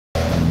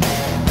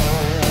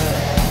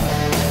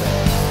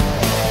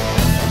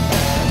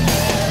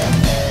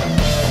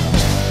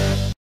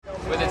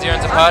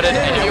Dear&Departed,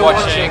 and you're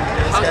watching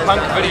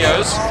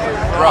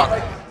Punkvideosrock.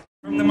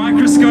 From the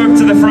microscope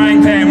to the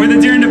frying pan, we're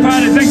the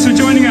Dear&Departed. Thanks for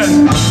joining us.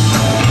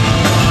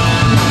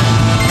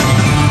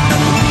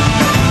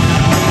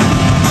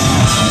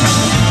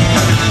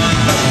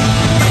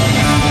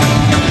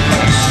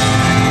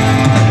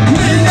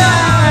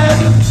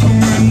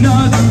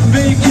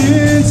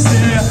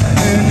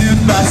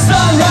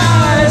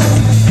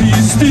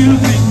 Still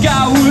think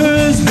I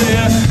was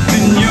there,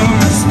 then you're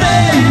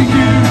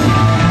mistaken.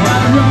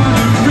 I'd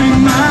rather bring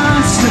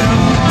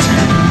myself to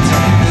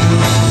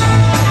tears.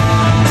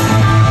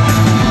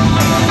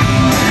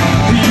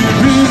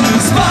 Here in the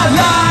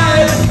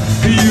spotlight,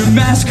 you're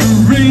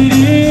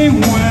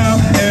masquerading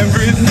well.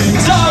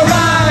 Everything's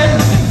alright,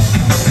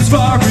 as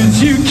far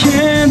as you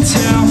can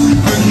tell.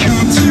 But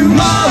come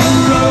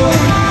tomorrow,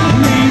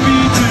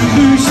 maybe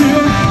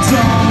delusion's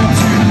all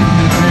too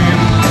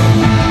late.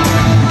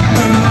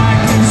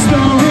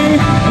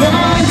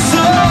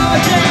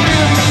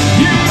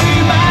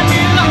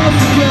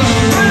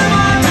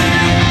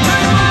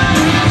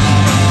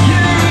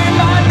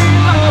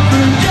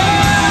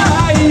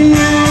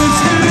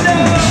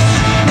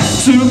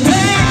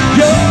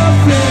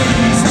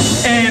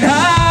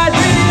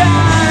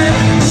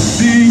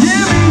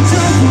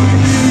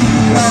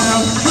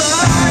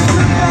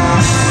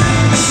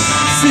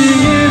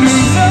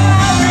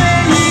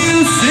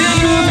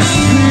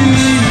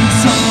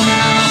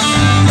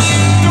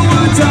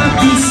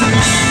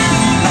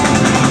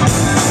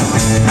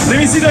 Let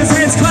me see those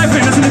hands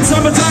clapping, isn't it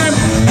summertime?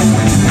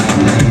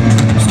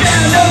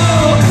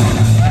 Scandal,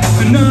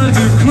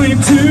 another claim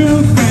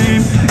to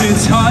fame.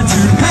 It's hard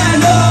to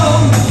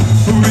handle,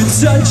 with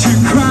such a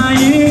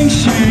crying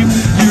shame.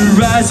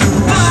 Your eyes are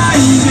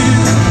blinded,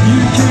 you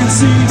can't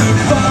see the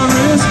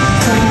forest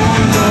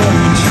for the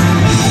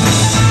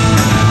trees.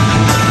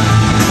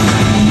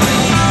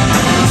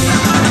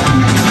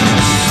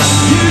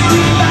 You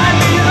remind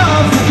me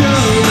of the girl.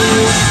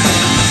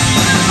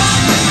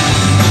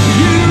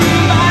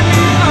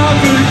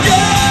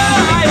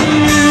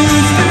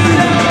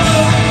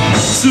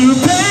 So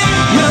paint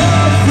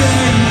your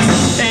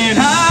face and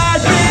hide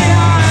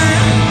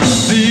behind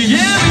the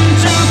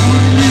image of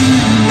what you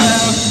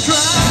have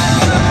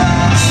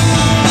tried.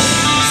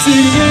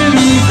 Singing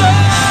of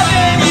love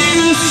and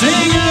you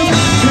sing of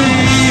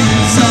pain,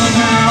 and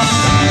somehow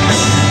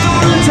the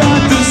words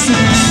aren't the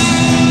same.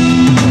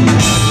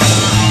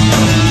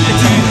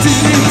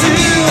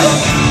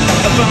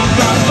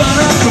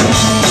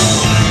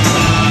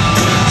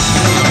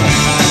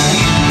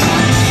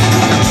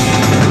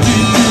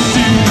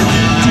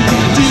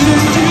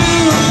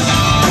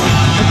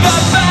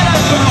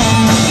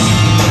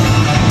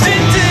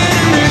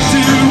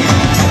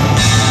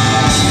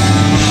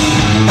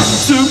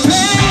 So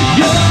paint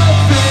your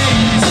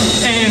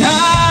face and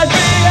hide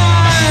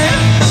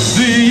behind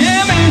the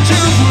image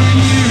of what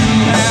you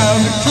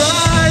have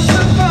tried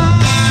to find.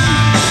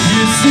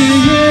 You're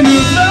singing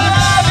of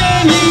love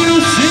and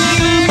you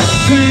sing of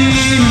pain,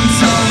 and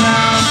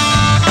somehow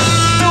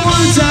the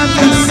words aren't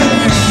the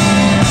same.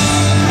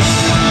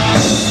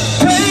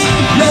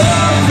 Paint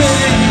your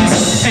face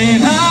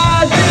and hide